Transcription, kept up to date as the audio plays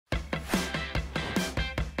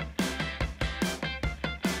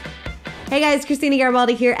Hey guys, Christina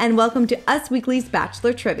Garibaldi here, and welcome to Us Weekly's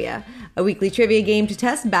Bachelor Trivia, a weekly trivia game to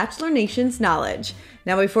test Bachelor Nation's knowledge.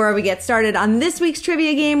 Now, before we get started on this week's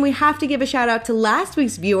trivia game, we have to give a shout out to last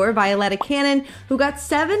week's viewer, Violetta Cannon, who got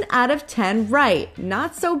 7 out of 10 right.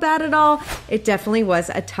 Not so bad at all. It definitely was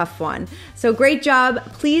a tough one. So great job.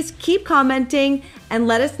 Please keep commenting and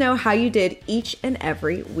let us know how you did each and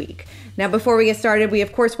every week. Now, before we get started, we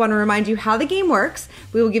of course want to remind you how the game works.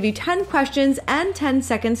 We will give you 10 questions and 10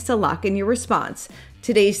 seconds to lock in your response.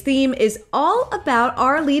 Today's theme is all about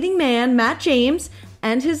our leading man, Matt James,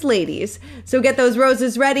 and his ladies. So get those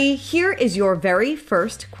roses ready. Here is your very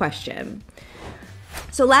first question.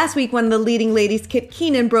 So last week, one of the leading ladies, Kit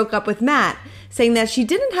Keenan, broke up with Matt, saying that she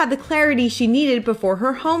didn't have the clarity she needed before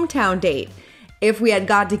her hometown date. If we had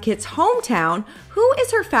got to Kit's hometown, who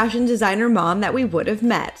is her fashion designer mom that we would have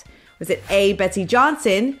met? Was it A, Betsy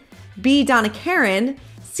Johnson, B, Donna Karen,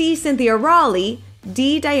 C, Cynthia Raleigh,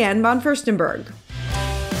 D, Diane von Furstenberg?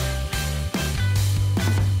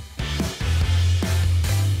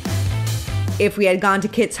 If we had gone to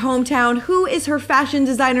Kit's hometown, who is her fashion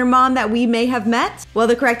designer mom that we may have met? Well,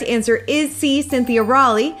 the correct answer is C, Cynthia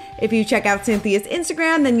Raleigh. If you check out Cynthia's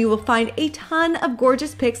Instagram, then you will find a ton of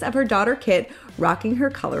gorgeous pics of her daughter Kit rocking her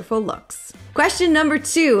colorful looks. Question number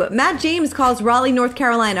 2. Matt James calls Raleigh, North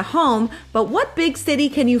Carolina home, but what big city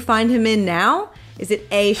can you find him in now? Is it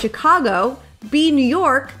A, Chicago, B, New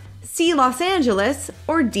York, C, Los Angeles,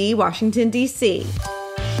 or D, Washington, D.C.?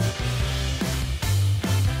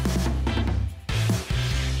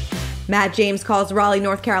 Matt James calls Raleigh,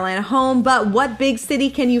 North Carolina home, but what big city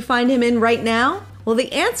can you find him in right now? Well,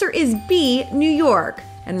 the answer is B, New York.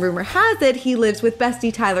 And rumor has it he lives with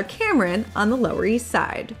bestie Tyler Cameron on the Lower East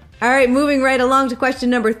Side. All right, moving right along to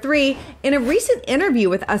question number 3. In a recent interview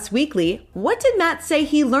with Us Weekly, what did Matt say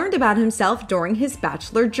he learned about himself during his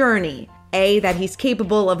bachelor journey? A, that he's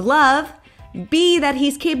capable of love. B, that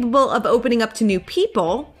he's capable of opening up to new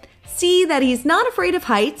people. C, that he's not afraid of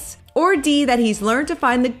heights. Or D, that he's learned to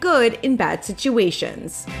find the good in bad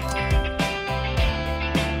situations.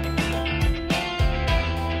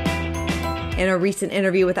 In a recent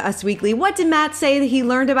interview with Us Weekly, what did Matt say that he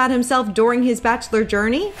learned about himself during his bachelor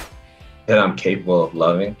journey? That I'm capable of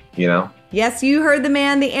loving, Yes, you heard the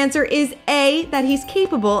man. The answer is A, that he's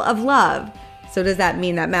capable of love. So does that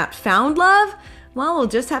mean that Matt found love? Well, we'll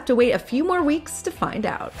just have to wait a few more weeks to find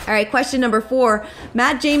out. All right, question number 4.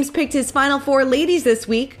 Matt James picked his final 4 ladies this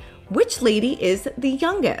week. Which lady is the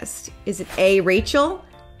youngest? Is it A, Rachel,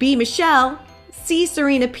 B, Michelle, C,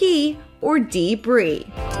 Serena P, or D, Bree?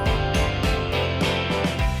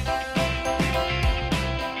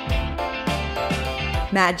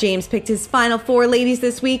 Matt James picked his final 4 ladies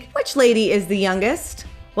this week. Which lady is the youngest?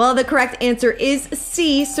 Well, the correct answer is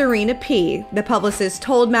C, Serena P. The publicist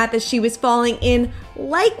told Matt that she was falling in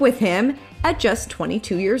like with him at just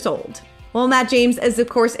 22 years old. Well, Matt James is, of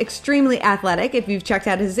course, extremely athletic. If you've checked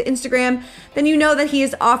out his Instagram, then you know that he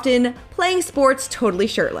is often playing sports totally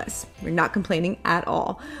shirtless. We're not complaining at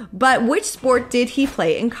all. But which sport did he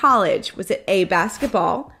play in college? Was it A,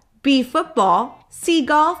 basketball, B, football, C,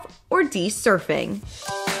 golf, or D, surfing?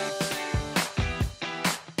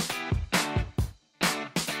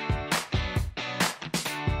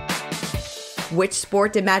 Which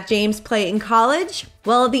sport did Matt James play in college?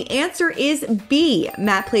 Well, the answer is B.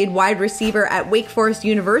 Matt played wide receiver at Wake Forest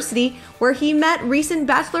University, where he met recent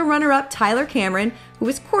Bachelor runner-up Tyler Cameron, who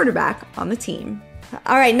was quarterback on the team.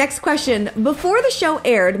 All right, next question. Before the show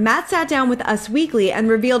aired, Matt sat down with Us Weekly and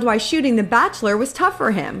revealed why shooting The Bachelor was tough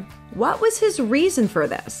for him. What was his reason for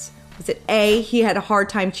this? Was it A, he had a hard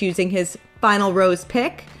time choosing his final rose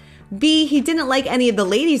pick? B, he didn't like any of the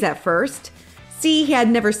ladies at first? C, he had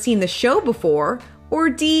never seen the show before, or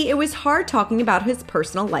D, it was hard talking about his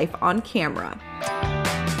personal life on camera.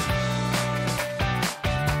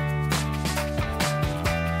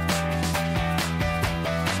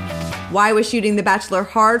 Why was shooting The Bachelor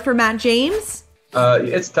hard for Matt James?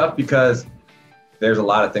 It's tough because there's a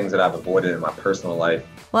lot of things that I've avoided in my personal life.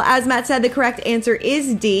 Well, as Matt said, the correct answer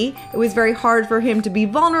is D. It was very hard for him to be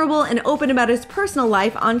vulnerable and open about his personal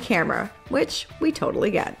life on camera, which we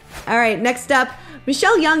totally get. All right, next up,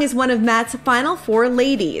 Michelle Young is one of Matt's final 4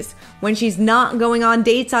 ladies. When she's not going on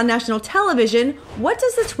dates on national television, what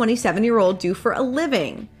does the 27-year-old do for a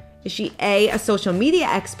living? Is she A, a social media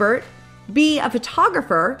expert, B, a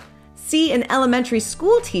photographer, C, an elementary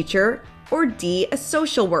school teacher, or D, a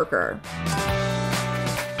social worker?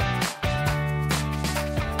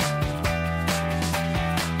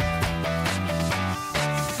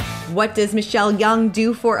 What does Michelle Young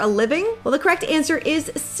do for a living? Well, the correct answer is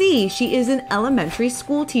C. She is an elementary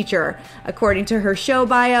school teacher. According to her show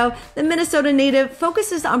bio, the Minnesota native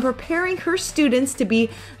focuses on preparing her students to be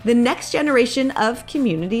the next generation of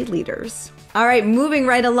community leaders. All right, moving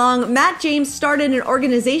right along, Matt James started an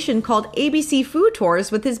organization called ABC Food Tours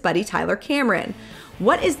with his buddy Tyler Cameron.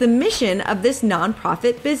 What is the mission of this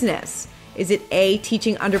nonprofit business? Is it A,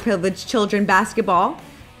 teaching underprivileged children basketball,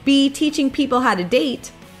 B, teaching people how to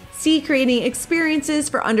date, C, creating experiences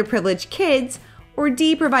for underprivileged kids, or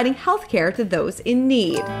D, providing healthcare to those in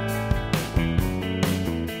need?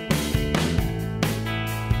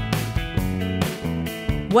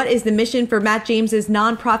 What is the mission for Matt James's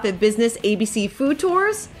nonprofit business ABC Food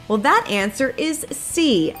Tours? Well, that answer is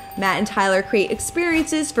C. Matt and Tyler create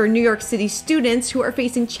experiences for New York City students who are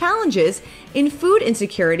facing challenges in food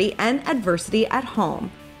insecurity and adversity at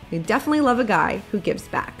home. We definitely love a guy who gives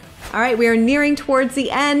back. All right, we are nearing towards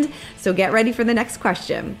the end, so get ready for the next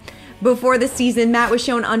question. Before the season, Matt was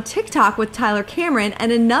shown on TikTok with Tyler Cameron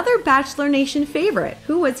and another Bachelor Nation favorite.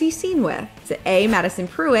 Who was he seen with? Is it A, Madison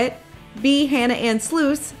Pruitt, B, Hannah Ann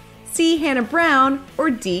Sluice, C, Hannah Brown, or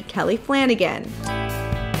D, Kelly Flanagan?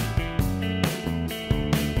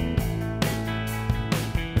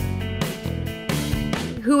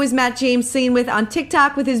 Who is Matt James seen with on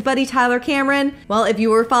TikTok with his buddy Tyler Cameron? Well, if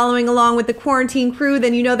you were following along with the quarantine crew,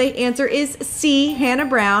 then you know the answer is C, Hannah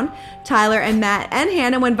Brown. Tyler and Matt and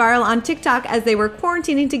Hannah went viral on TikTok as they were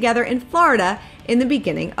quarantining together in Florida in the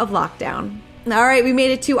beginning of lockdown. All right, we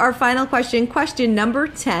made it to our final question, question number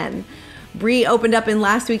 10. Bree opened up in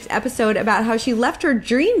last week's episode about how she left her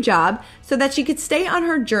dream job so that she could stay on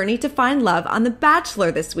her journey to find love on The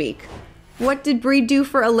Bachelor this week. What did Bree do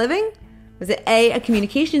for a living? Was it A, a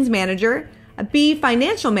communications manager, a B,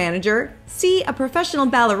 financial manager, C, a professional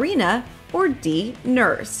ballerina, or D,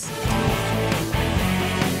 nurse?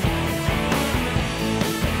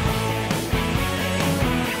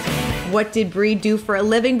 What did Bree do for a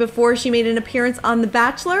living before she made an appearance on The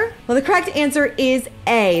Bachelor? Well, the correct answer is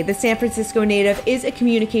A. The San Francisco native is a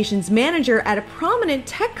communications manager at a prominent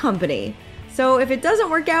tech company. So if it doesn't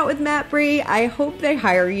work out with Matt Bree, I hope they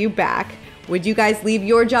hire you back. Would you guys leave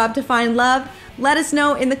your job to find love? Let us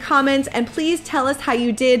know in the comments, and please tell us how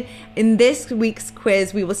you did in this week's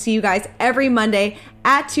quiz. We will see you guys every Monday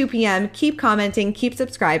at 2 p.m. Keep commenting, keep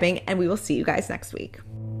subscribing, and we will see you guys next week.